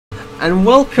and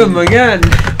welcome again.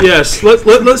 Yes,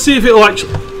 let's see if it'll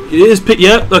actually. It is.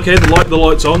 Yeah, okay. The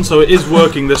light's on, so it is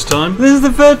working this time. This is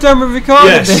the first time we've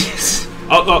recorded this.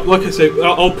 Like I say,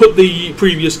 I'll put the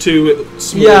previous two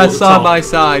small side by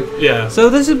side. Yeah. So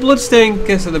this is Bloodstained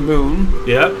Kiss of the Moon.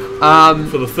 Yeah.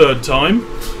 For the third time.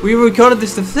 We recorded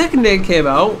this the second day it came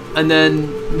out, and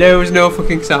then there was no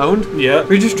fucking sound. Yeah.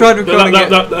 We just tried recording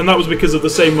it. And that was because of the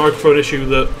same microphone issue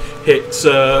that hit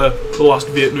the last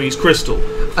Vietnamese crystal.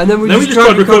 And then we just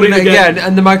tried recording it again,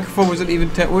 and the microphone wasn't even...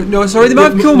 the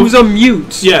microphone was on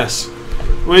mute. Yes.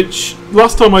 Which,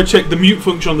 last time I checked, the mute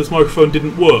function on this microphone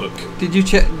didn't work. Did you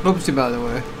check Bubsy, by the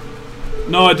way?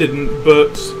 No, I didn't,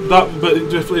 but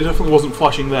it definitely wasn't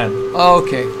flashing then. Oh,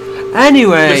 okay.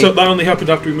 Anyway... So that only happened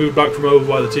after we moved back from over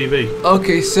by the TV.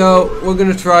 Okay, so we're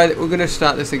gonna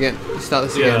start this again.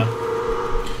 Again.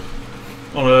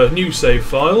 On a new save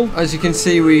file. As you can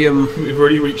see, we've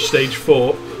already reached stage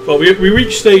 4. Well, we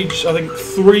reached stage, I think,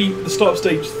 3, the start of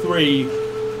stage 3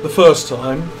 the first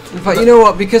time. In fact, you know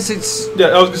what, because it's... Yeah,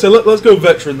 I was going to say, let's go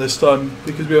veteran this time,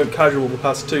 because we went casual the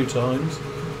past 2 times.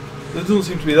 There doesn't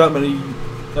seem to be that many...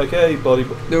 Okay, body... I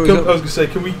was going to say,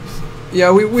 can we... Yeah,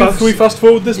 can we fast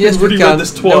forward this? Yes, We've already read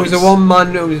this twice. There was a one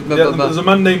man... There's a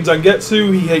man named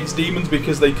Zangetsu, he hates demons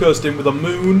because they cursed him with a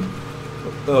moon.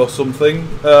 Or something.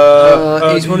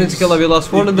 He's wanting to kill every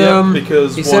last one of them.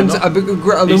 Because he senses a big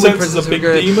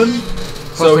demon,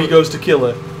 so he goes to kill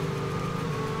it.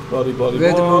 Bloody, bloody,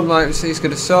 blah. The moonlight, so he's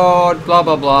got a sword, blah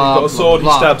blah blah. He's got a sword,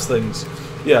 blah, he stabs things.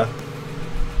 Yeah.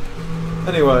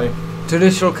 Anyway.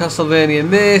 Traditional Castlevania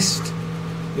mist.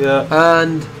 Yeah.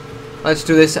 And let's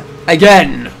do this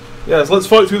again. Yes, let's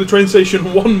fight through the train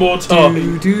station one more time.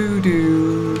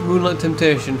 Moonlight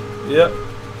Temptation. Yep.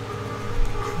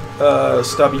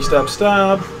 Stabby stab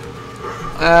stab.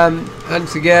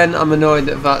 Once again, I'm annoyed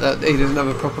at the fact that he doesn't have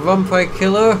a proper vampire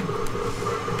killer.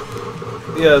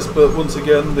 Yes, but once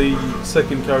again, the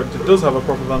second character does have a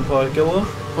proper vampire killer.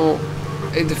 Oh,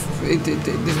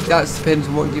 that depends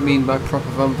on what you mean by proper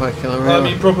vampire killer. Really. I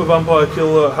mean proper vampire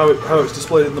killer, how it's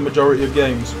displayed in the majority of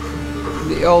games.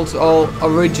 The all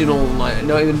original, like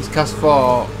not even Cast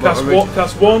 4. Cast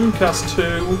 1, Cast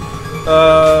 2,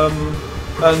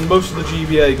 and most of the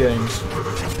GBA games.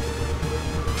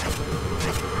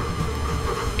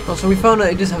 Also, we found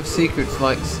out it does have secrets,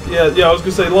 like... Yeah, I was going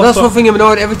to say... That's one thing I'm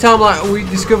annoyed. Every time like we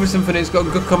discover something, it's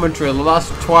got good commentary. The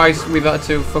last twice we've had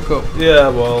to fuck up. Yeah,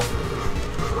 well...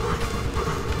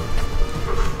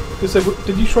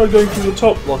 Did you try going through the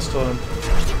top last time?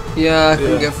 Yeah, I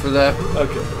couldn't get through there.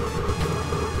 Okay.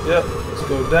 Yeah, let's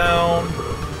go down.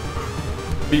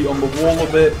 Beat on the wall a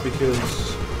bit,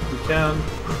 because we can.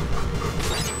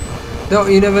 No,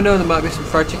 you never know, there might be some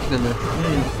fried chicken in there.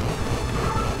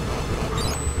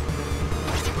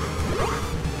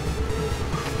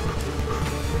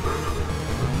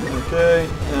 Okay,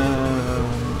 and...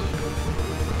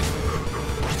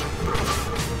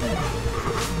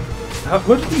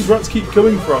 Where did these rats keep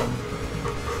coming from?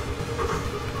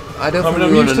 I don't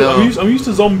really want to know. I'm used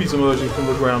to zombies emerging from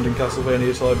the ground in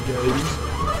Castlevania type games,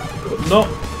 but not...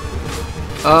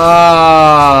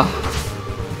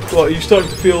 What, are you starting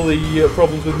to feel the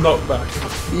problems with knockback?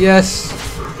 Yes.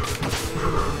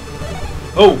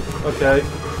 Oh, okay.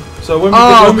 So when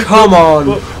we come on!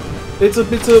 But it's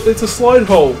a slide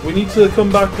hole. We need to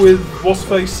come back with what's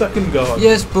face second guard.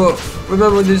 Yes, but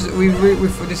remember,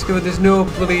 we've discovered there's no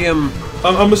bloody I'm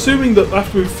assuming that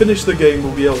after we finish the game,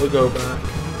 we'll be able to go back.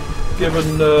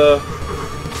 Given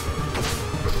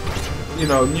you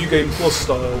know, New Game Plus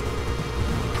style.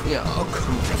 Yeah. Oh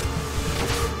come on.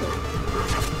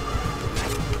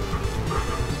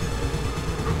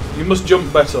 You must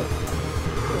jump better.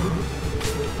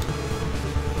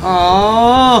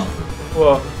 Oh.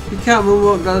 What? You can't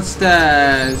walk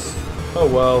downstairs. Oh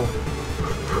well.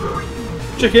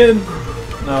 Chicken!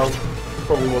 No,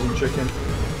 probably wasn't chicken.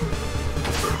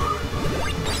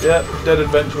 Yeah, dead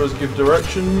adventurers give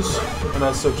directions, and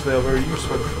as such they are very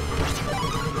useful.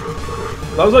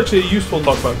 That was actually a useful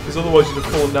knockback, because otherwise you'd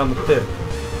have fallen down the pit.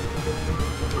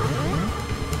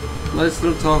 Let's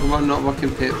not talk about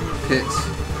knockbacking pits.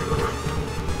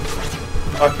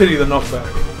 I pity the knockback.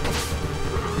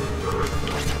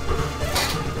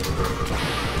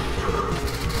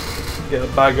 Get a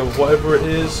bag of whatever it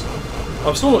is.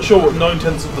 I'm still not sure what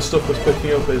 9/10 of the stuff we're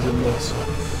picking up is in this.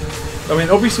 I mean,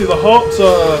 obviously the hearts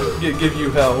give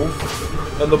you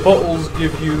health, and the bottles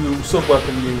give you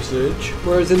sub-weapon usage.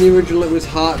 Whereas in the original it was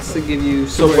hearts that give you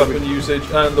sub-weapon usage,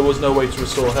 and there was no way to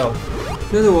restore health.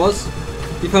 No, there was.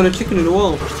 You found a chicken in the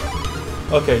wall.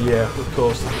 Okay, yeah, of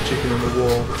course, there's a chicken in the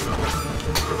wall.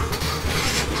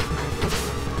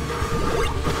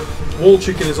 Wall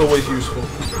chicken is always useful.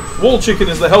 Wall chicken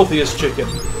is the healthiest chicken.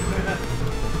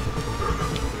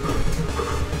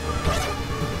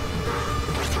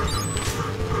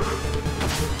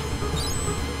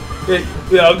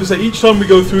 Yeah, I was gonna say, each time we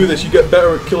go through this, you get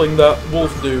better at killing that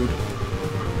wolf dude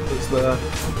that's there.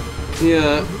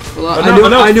 Yeah, well,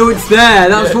 I know it's there,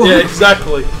 that's what... Yeah,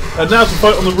 exactly. And now to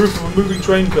fight on the roof of a moving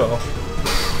train car.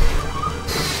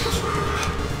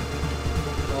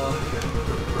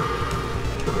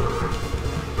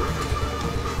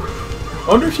 I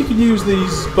wonder if you could use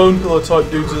these bone pillar type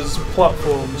dudes as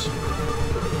platforms.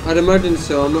 I'd imagine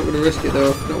so, I'm not going to risk it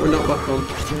though. No, we're not back on.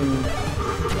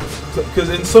 Because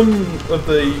in some of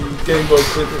the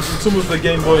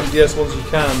Game Boy, and DS ones you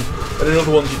can, and in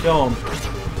other ones you can't.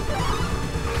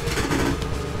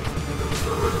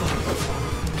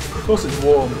 Of course it's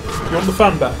warm. You want the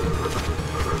fan back? The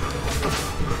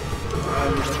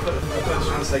first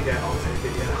chance I get, I'll take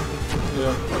it, yeah.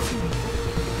 Yeah. It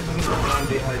doesn't matter when I'm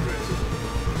dehydrated.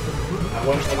 I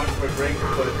went for a drink,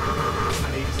 but I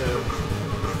need to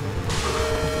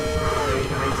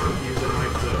use a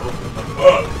knife to open them.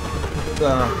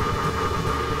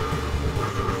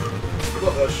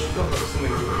 Got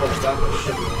something called that, but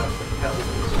sugar like hell.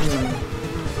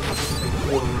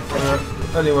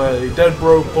 Anyway, Dead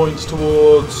Bro points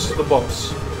towards the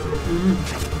boss.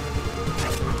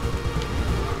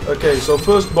 Okay, so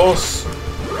first boss,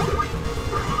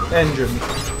 engine.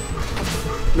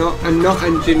 Not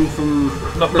engine from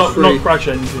not Crash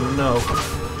Engine, no.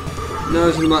 No,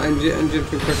 it's not engine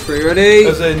from Crash 3. Ready?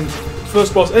 As in,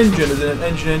 first boss engine, as in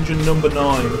engine number 9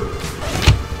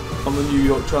 on the New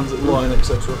York Transit line,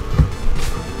 etc.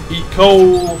 Eat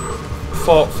coal,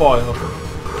 fart fire.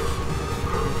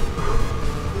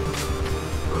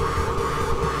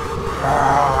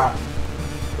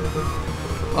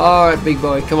 Alright, big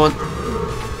boy, come on.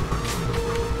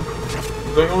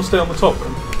 Don't you want to stay on the top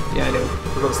then? Yeah, I do.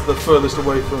 That's the furthest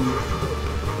away from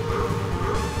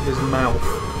his mouth.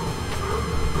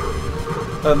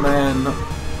 And then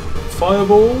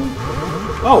fireball.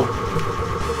 Oh,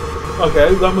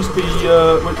 okay. That must be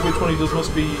which one he does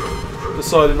must be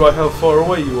decided by how far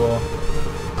away you are.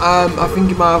 I think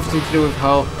it might have something to do with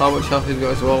how much health he's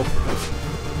got as well.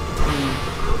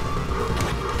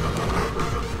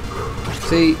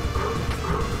 See,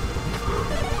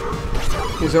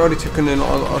 he's already taken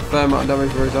a fair amount of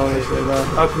damage for his own issue there.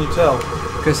 How can you tell?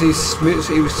 Because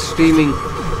he was steaming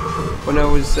when I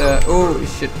was. Oh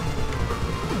shit!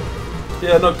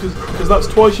 Yeah, no, because that's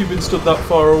twice you've been stood that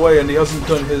far away, and he hasn't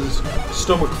done his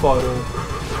stomach fire.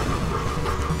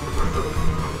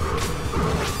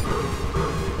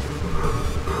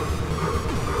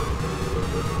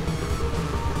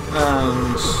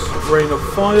 And rain of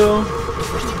fire.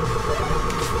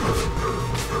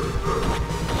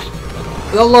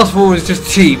 That last one was just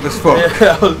cheap as fuck.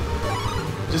 Yeah,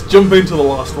 just jump into the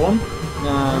last one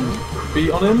and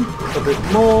beat on him a bit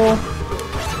more.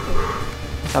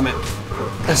 Damn it.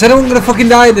 I said I wasn't gonna fucking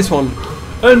die in this one.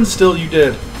 And still you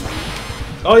did.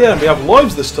 Oh yeah, and we have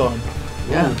lives this time.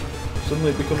 Yeah. Ooh,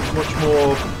 suddenly it becomes much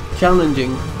more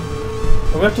challenging.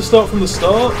 And we have to start from the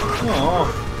start?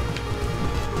 Aww.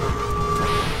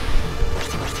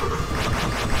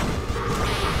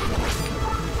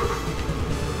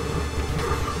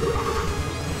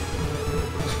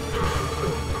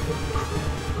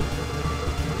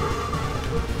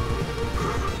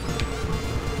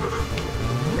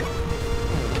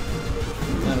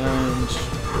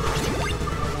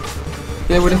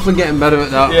 Yeah, we're definitely getting better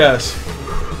at that. Yes.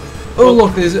 Oh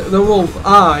look, there's the wolf.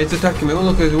 Ah, it's attacking me. Oh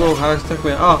look, there's a wolf. Ah, it's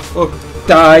attacking me. Ah, look,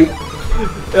 die.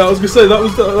 Yeah, I was gonna say that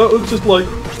was just like,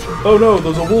 oh no,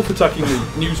 there's a wolf attacking me.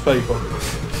 Newspaper.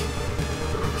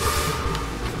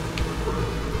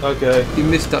 Okay. You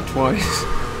missed that twice.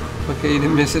 Okay, you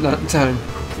didn't miss it that time.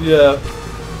 Yeah.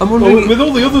 I'm wondering. Well, with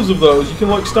all the others of those, you can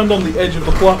like stand on the edge of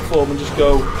the platform and just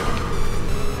go.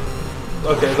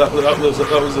 Okay, that was a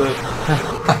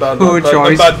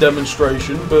bad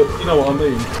demonstration, but you know what I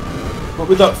mean. But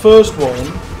with that first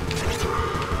one,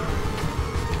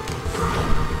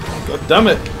 god damn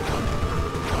it!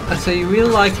 I say you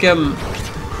really like Give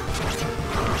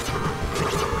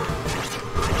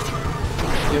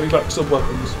me back sub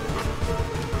weapons.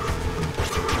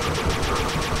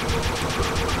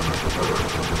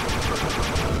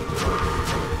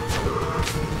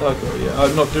 Okay, yeah,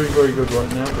 I'm not doing very good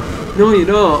right now. No, you're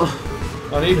not.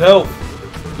 I need help.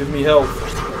 Give me help.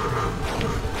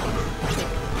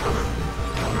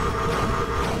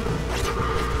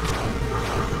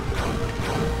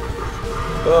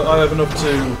 I have enough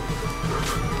to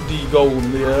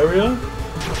de-golem the area.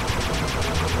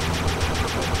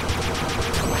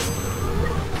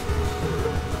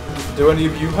 Do any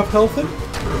of you have health in?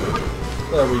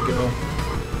 There we go.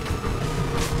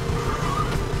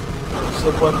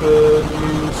 Sub-weapon,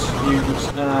 use,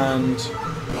 and...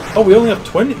 Oh, we only have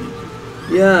 20!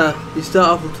 Yeah, you start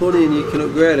off with 20 and you can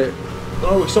upgrade it.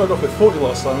 Oh, we started off with 40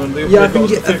 last time and the Yeah, I upgrade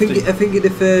think, got us to 50. I think it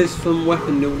differs from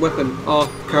weapon to weapon or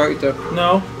character.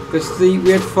 No. Because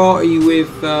we had 40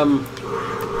 with...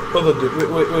 Other dude,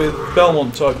 with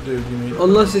Belmont type dude, you mean?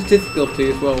 Unless it's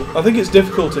difficulty as well. I think it's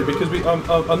difficulty because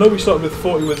I know we started with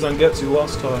 40 with Zangetsu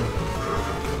last time.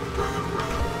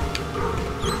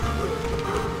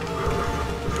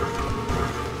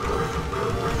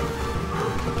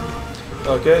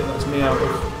 Okay, that's me out of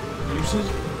uses.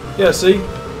 Yeah, see?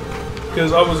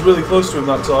 Because I was really close to him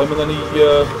that time and then he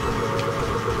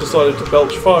decided to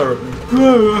belch fire at me.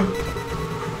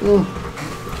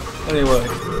 Anyway.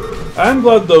 I am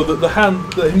glad though that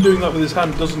him doing that with his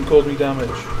hand doesn't cause me damage.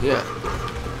 Yeah.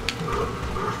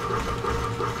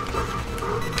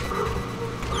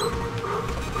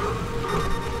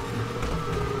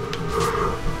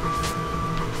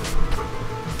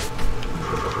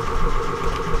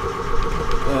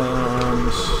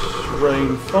 And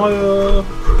rain, fire,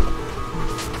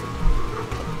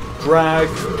 drag,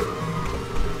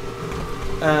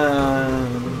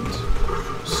 and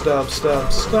stab,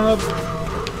 stab, stab.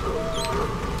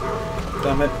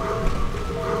 Damn it.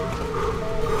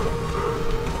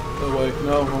 Oh wait,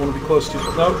 no, I want to be close to you.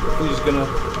 No, he's gonna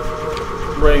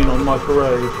rain on my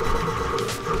parade.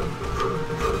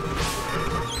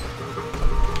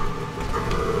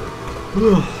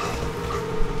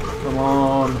 Come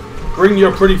on. Bring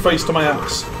your pretty face to my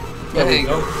axe. There we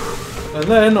go. And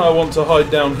then I want to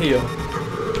hide down here.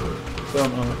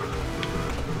 Don't I?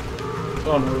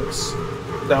 Oh no, it's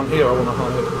down here I want to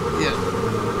hide. Yeah.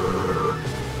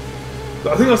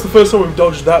 I think that's the first time we've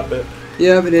dodged that bit.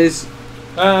 Yeah, it is.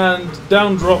 And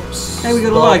down drops. Hey, we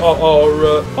got a life.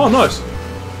 Oh, nice.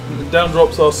 Down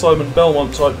drops our Simon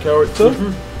Belmont type character,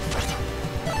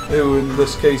 who in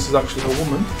this case is actually a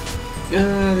woman.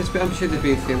 I'm sure there's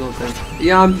been female then.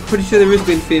 Yeah, I'm pretty sure there has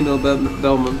been female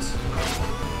Belmonts.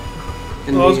 I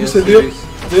was going to say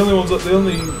the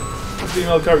only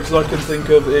female characters I can think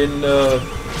of in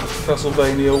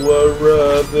Castlevania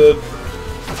were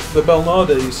the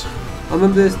Belnades. I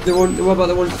remember the one. What about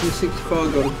the ones from the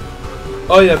 64 gun?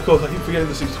 Oh yeah, of course. I keep forgetting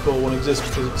the 64 one exists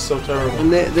because it's so terrible.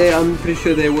 And I'm pretty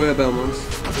sure they were Belmonts.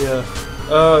 Yeah.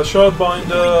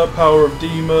 Shardbinder, power of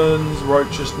demons,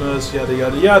 righteousness, yada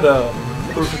yada yada.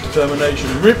 Proof of determination.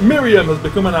 Miriam has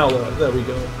become an ally. There we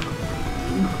go.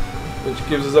 Which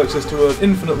gives us access to an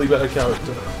infinitely better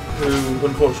character, who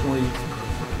unfortunately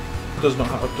does not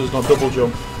double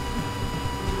jump.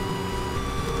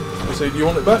 So, do you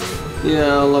want it back?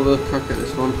 Yeah, I'll have a crack at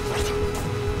this one.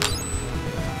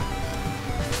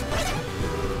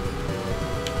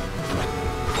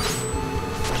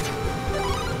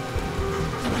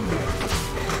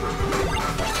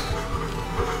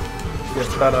 Get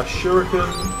badass shuriken.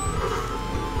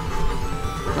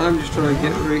 I'm just trying to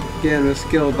gain a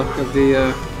skill back of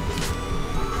the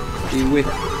whip.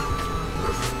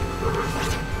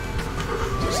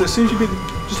 So as soon as you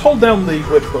just hold down the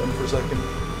whip button for a second.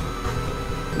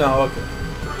 No, okay.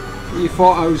 You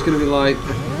thought I was going to be like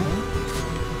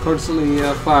constantly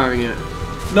firing it?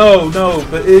 No,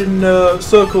 but in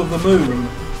Circle of the Moon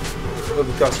of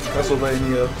the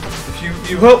Castlevania, if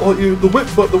you held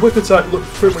the whip attack looked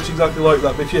pretty much exactly like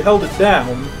that. But if you held it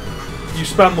down, you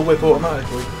spam the whip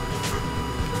automatically.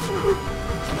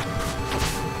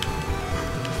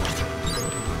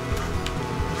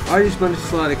 I just managed to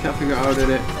slide. I can't figure out how I did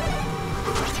it.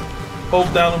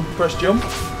 Hold down and press jump.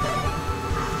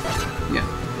 Yeah.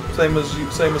 Same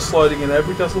as sliding in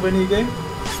every Castlevania game.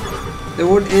 They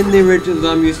weren't in the originals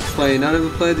I'm used to playing. I never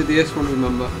played the DS one,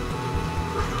 remember?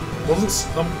 I'm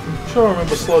sure I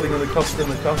remember sliding in the Cast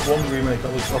 1 remake I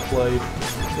played.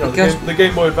 You know, the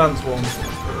Game Boy Advance one.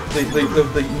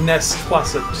 The NES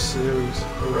Classic series.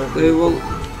 They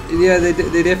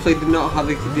definitely did not have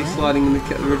the sliding in the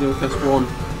original Cast 1.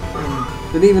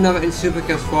 They didn't even have it in Super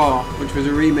Cast 4, which was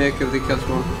a remake of the Cast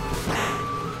 1.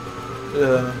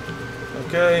 Yeah.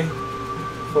 Okay.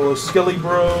 Follow Skelly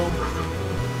Bro.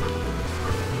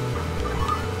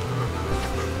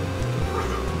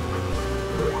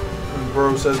 And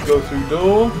Bro says go through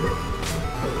door.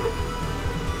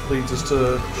 Leads us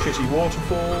to shitty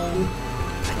waterfall.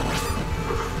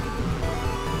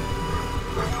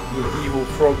 With evil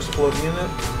frogs floating in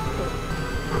it.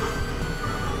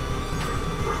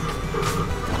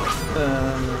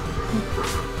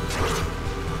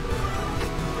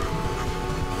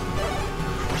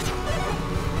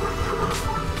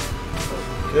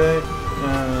 Okay,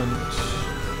 and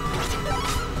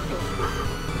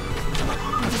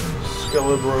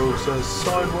Skelebro says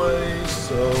sideways,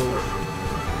 so...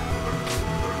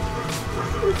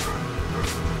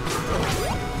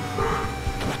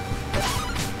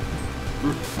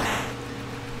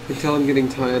 You can tell I'm getting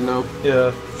tired now.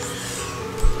 Yeah.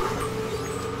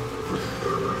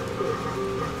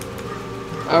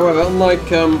 However,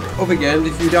 unlike other games,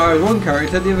 if you die with one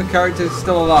character, the other character is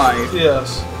still alive.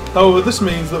 Yes. However, this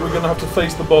means that we're going to have to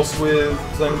face the boss with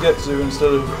Zangetsu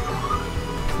instead of...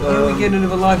 we get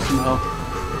another life somehow.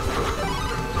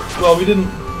 Well, we didn't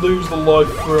lose the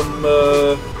life from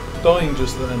dying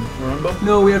just then, remember?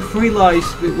 No, we had 3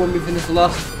 lives when we finished the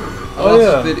last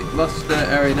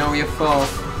area. Now we have 4.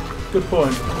 Good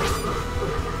point.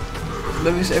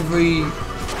 Maybe it's every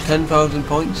 10,000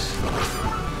 points.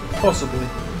 Possibly.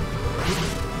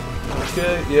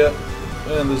 Okay, yeah.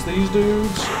 And there's these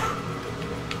dudes.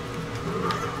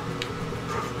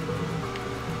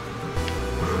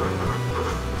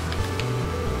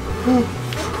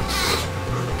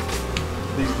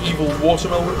 These evil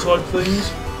watermelon type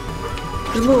things.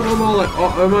 They look more like,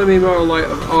 remind me more like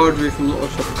of Audrey from Little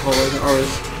Shop of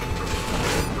Horrors.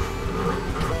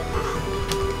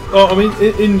 Oh, I mean,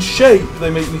 in shape they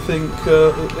make me think.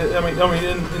 I mean,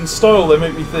 in style they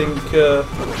make me think.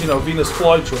 You know, Venus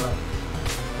flytrap.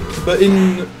 But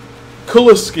in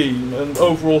colour scheme and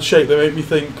overall shape, they make me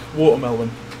think watermelon.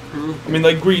 I mean,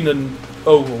 they're green and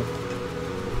oval.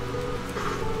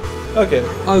 Okay.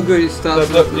 Oh, good. It starts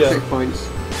with yeah. checkpoints.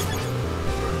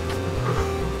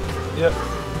 Yep.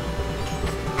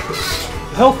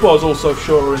 The health bar is also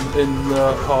shorter in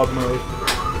hard mode.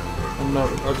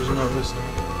 I just noticed.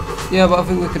 Yeah, but I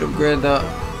think we could upgrade that.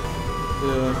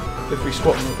 Yeah, if we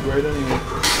swap an upgrade anyway.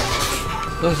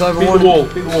 There's either Beat one. the wall,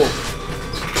 beat the wall.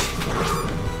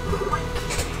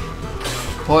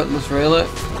 Pointless, really.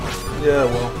 Yeah,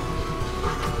 well.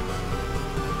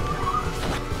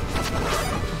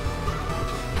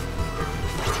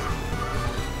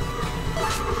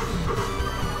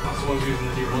 That's the ones using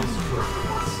the new monster truck.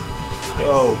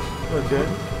 Oh, okay.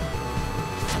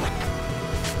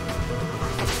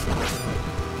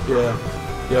 Yeah.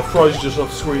 Yeah, Fry's just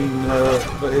off screen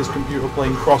at his computer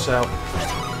playing Crossout.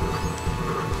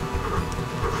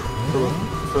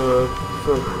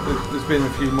 It's been a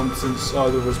few months since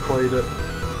either of us played it.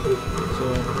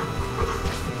 So.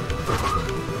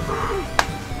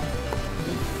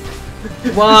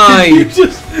 Why? You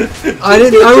just, I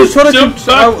didn't. I was trying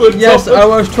to. Yes, I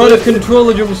was trying to control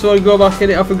the jump so I'd go back in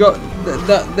it. I forgot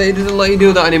that it doesn't let you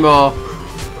do that anymore.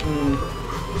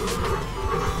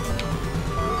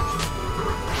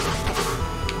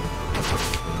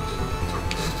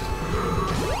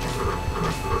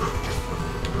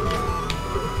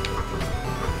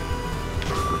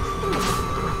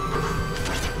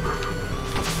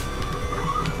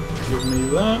 Give me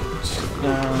that,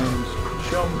 and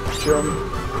jump,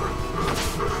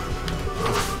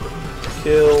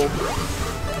 kill,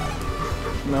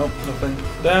 no, nothing,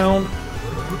 down,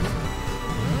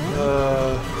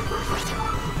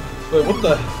 wait, what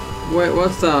the? Wait,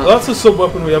 what's that? That's a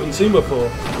sub-weapon we haven't seen before.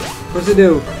 What's it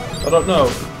do? I don't know.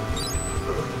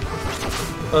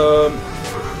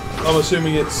 I'm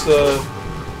assuming it's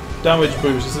damage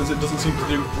boost, since it doesn't seem to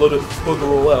do bugger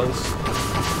all else.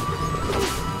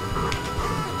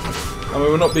 I mean,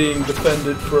 we're not being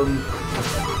defended from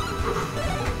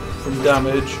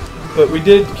damage, but we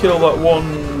did kill that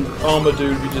one armor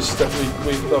dude.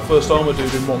 That first armor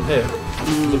dude in one hit,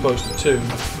 as opposed to 2.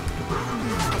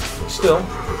 But still,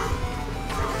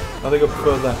 I think I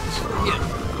prefer that.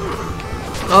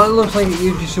 Oh, it looks like it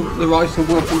gives you the right to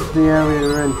walk into the area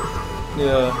you're in.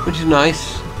 Yeah. Which is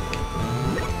nice.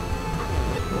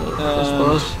 I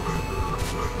suppose.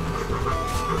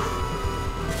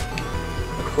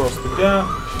 Across the gap,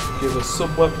 give a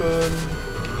sub-weapon,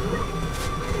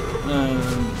 and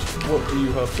what do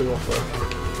you have to offer?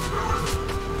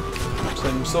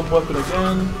 Same sub-weapon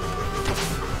again.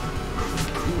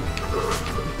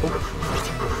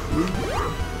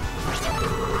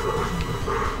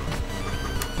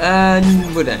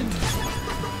 And we're done.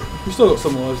 We've still got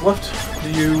some lives left. Do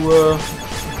you,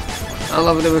 I'll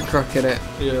have another crack at it.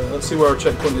 yeah, let's see where our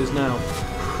checkpoint is now.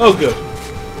 Oh, good.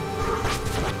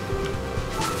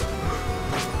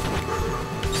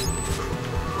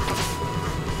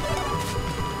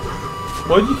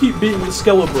 Why do you keep beating the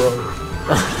Skelebro?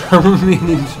 I'm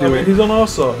meaning to. I mean, he's on our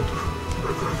side.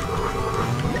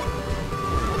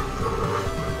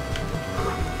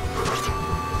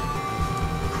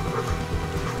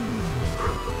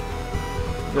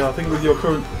 Yeah, I think with your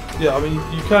current... Yeah, I mean,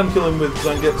 you can kill him with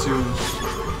Zangetsu's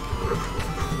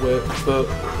whip, but...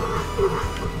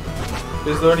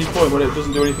 Is there any point when it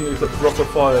doesn't do anything except drop a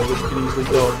fire that you can easily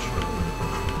dodge?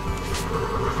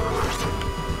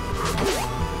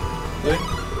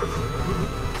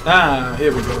 Ah,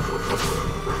 here we go.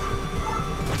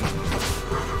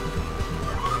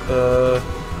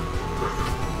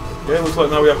 Okay, looks like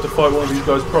now we have to fight one of these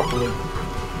guys properly.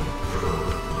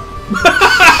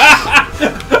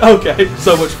 Okay,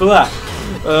 so much for that.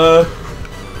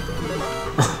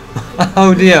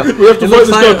 Oh dear. We have to fight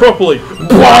this guy properly.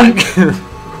 Blank!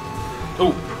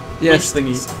 Oh, yes.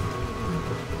 thingy.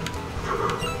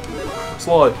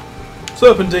 Slide.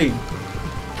 Serpentine.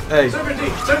 Hey.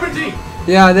 Serpentine! Serpentine!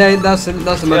 Yeah, that's a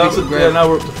magic upgrade. Yeah, now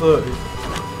we're up to 30.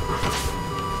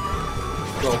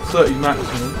 Well, 30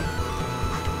 maximum.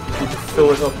 Just need to fill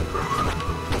it up.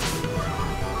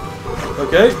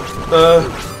 Okay.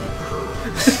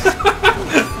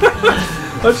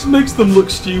 That just makes them look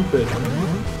stupid.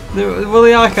 Well,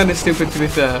 they are kind of stupid, to be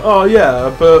fair. Oh yeah,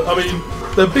 but I mean,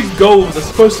 they're big goals. They're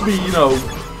supposed to be, you know,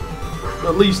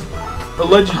 at least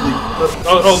allegedly.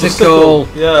 Oh, the sickle.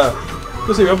 Yeah.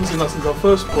 Because we haven't seen that since our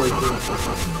first playthrough.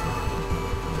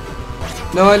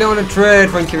 No, I don't want to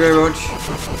trade, thank you very much.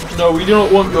 No, we do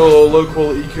not want your low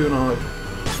quality kunai.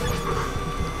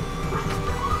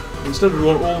 Instead, we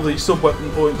want all the sub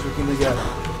weapon points we can get.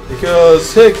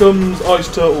 Because here comes Ice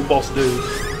Turtle Boss Dude.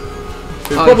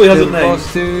 Who probably has a name.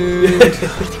 Boss Dude.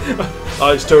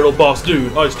 Ice Turtle Boss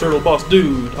Dude. Ice Turtle Boss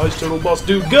Dude. Ice Turtle Boss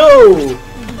Dude. Go!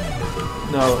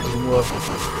 No, that doesn't work.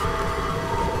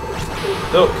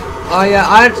 Duck. Oh yeah,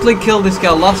 I actually killed this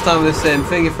guy last time with the same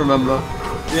thing, if you remember.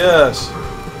 Yes.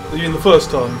 You mean the first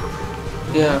time?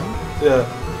 Yeah. Yeah.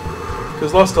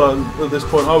 Because last time, at this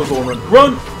point, I was the one running.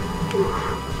 Run!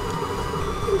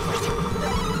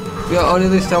 Yeah, only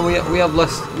this time we have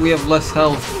less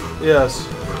health. Yes.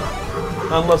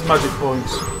 And less magic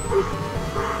points.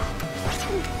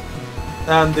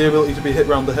 And the ability to be hit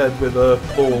round the head with a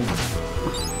ball.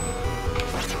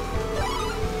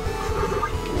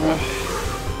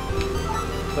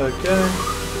 Okay.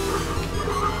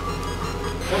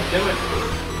 God damn it.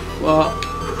 What?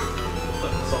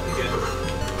 Let this off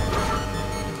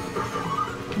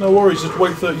again. No worries, just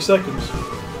wait 30 seconds.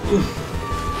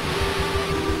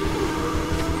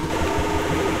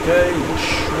 Okay, whoosh,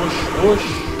 whoosh, whoosh.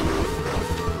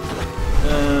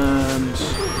 And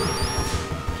just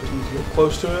need to get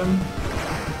close to him.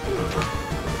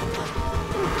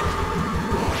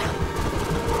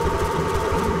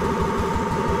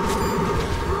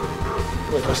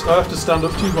 Wait, I have to stand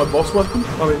up to use my boss weapon?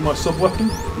 I mean, my sub weapon?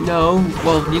 No,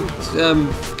 well, you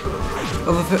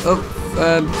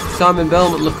Simon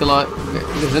Belmont lookalike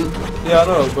isn't. Yeah, I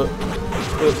know, but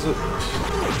it's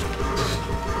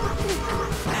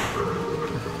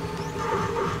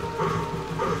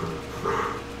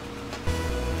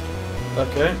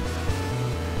okay.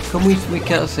 Can we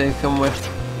can't save, can we?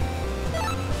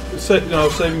 No,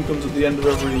 saving comes at the end of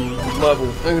every level.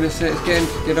 I'm gonna say it's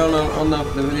get on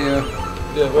after the video.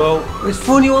 Yeah, well... It's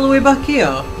phoned you all the way back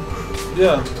here?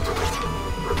 Yeah.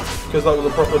 Because that was a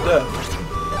proper death.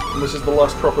 And this is the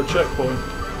last proper checkpoint.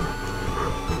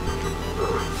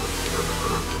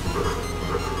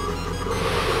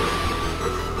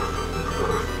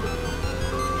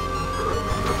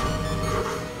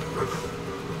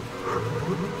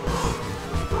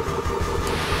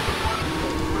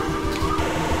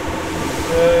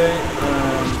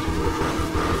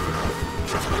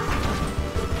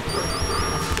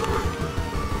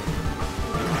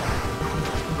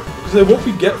 Okay, because what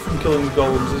we get from killing the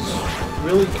golems is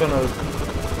really kind of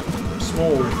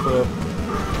small for...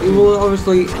 Well,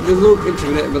 obviously, they look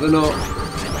intimidating, but they're not...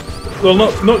 Well,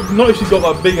 not if you've got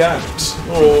that big axe,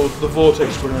 or the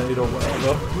vortex grenade, or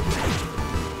whatever.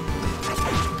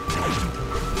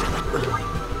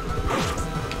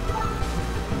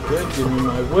 Okay, give me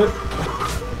my whip.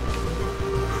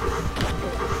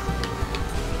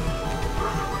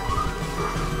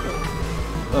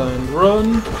 And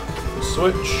run.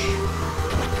 Switch.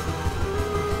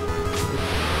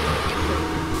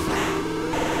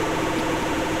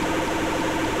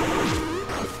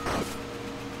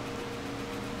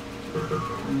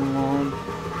 Come on.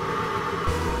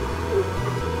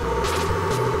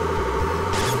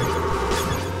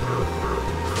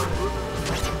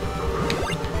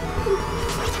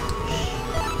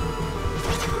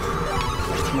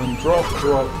 And drop,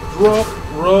 drop, drop,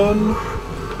 run.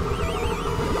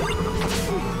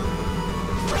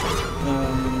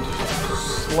 And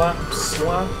slap,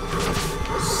 slap,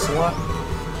 slap.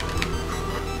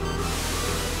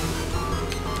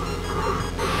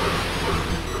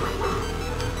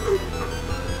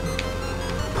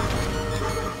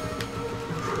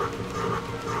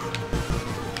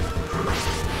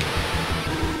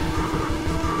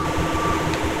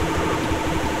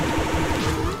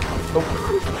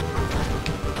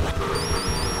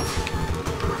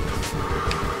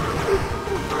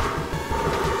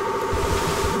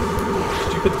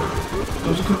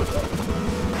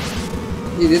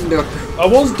 You didn't duck. I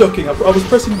was ducking. I was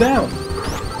pressing down.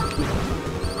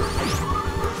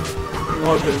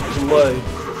 Might be a delay.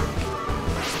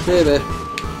 Maybe.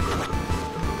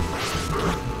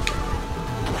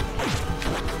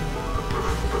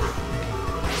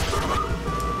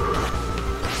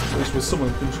 At least with some of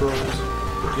the controls.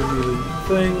 Give me the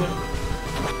thing.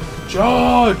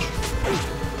 Charge!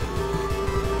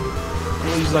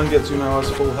 At least Zangetsu now has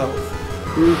full health.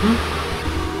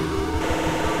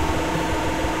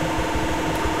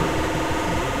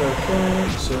 Okay,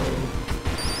 so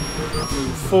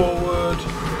move forward,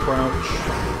 crouch,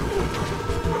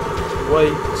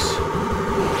 wait,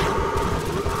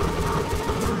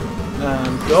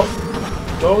 and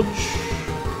dodge,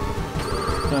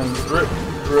 and drip,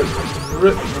 drip,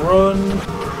 drip, run,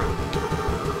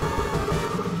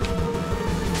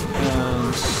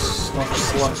 and slash,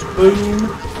 slash, boom.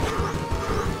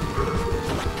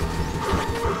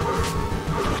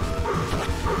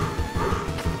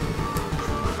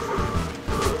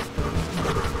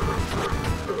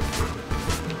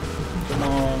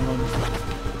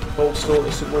 Hold still at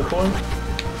a single point.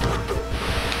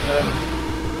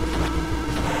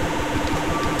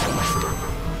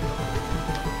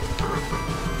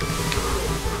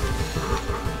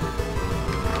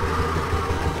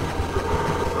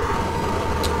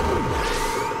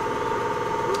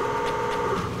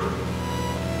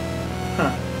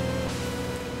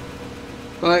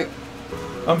 Right.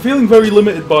 I'm feeling very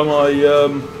limited by my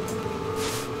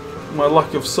my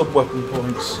lack of sub-weapon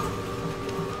points.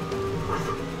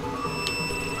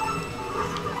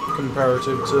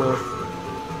 Comparative to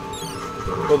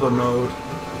other mode.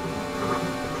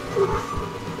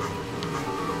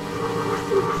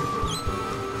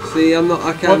 See, I'm not.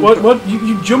 I can't. What?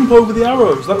 You jump over the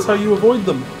arrows. That's how you avoid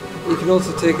them. You can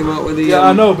also take them out with the. Yeah,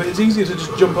 I know, but it's easier to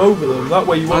just jump over them. That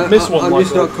way you won't miss one. I'm like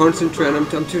just that. not concentrating.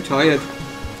 I'm too tired.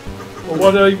 Well,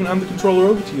 why did I even hand the controller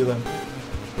over to you then?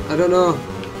 I don't know.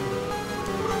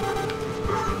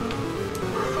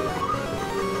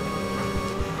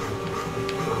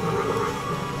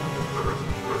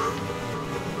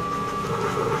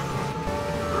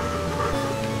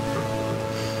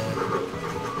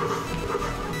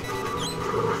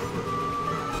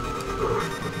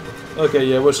 Okay,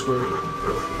 yeah, we're screwed.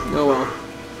 Oh well.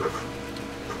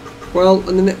 Well,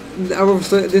 and then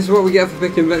obviously this is what we get for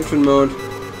picking veteran mode.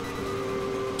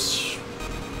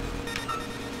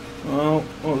 Well,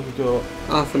 what have we got?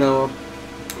 Half an hour.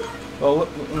 Well,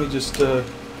 let me just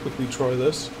quickly try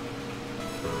this.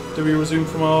 Do we resume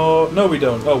from our... No, we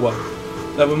don't. Oh, well.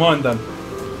 Never mind then.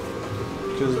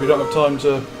 Because we don't have time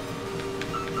to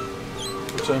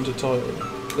return to title.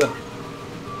 There.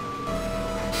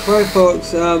 Right,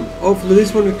 folks. Hopefully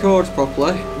this one records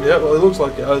properly. Yeah, well, it looks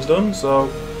like it has done, so...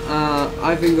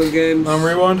 I've been Good Games. I'm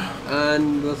Rewind.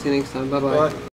 And we'll see you next time. Bye-bye. Bye.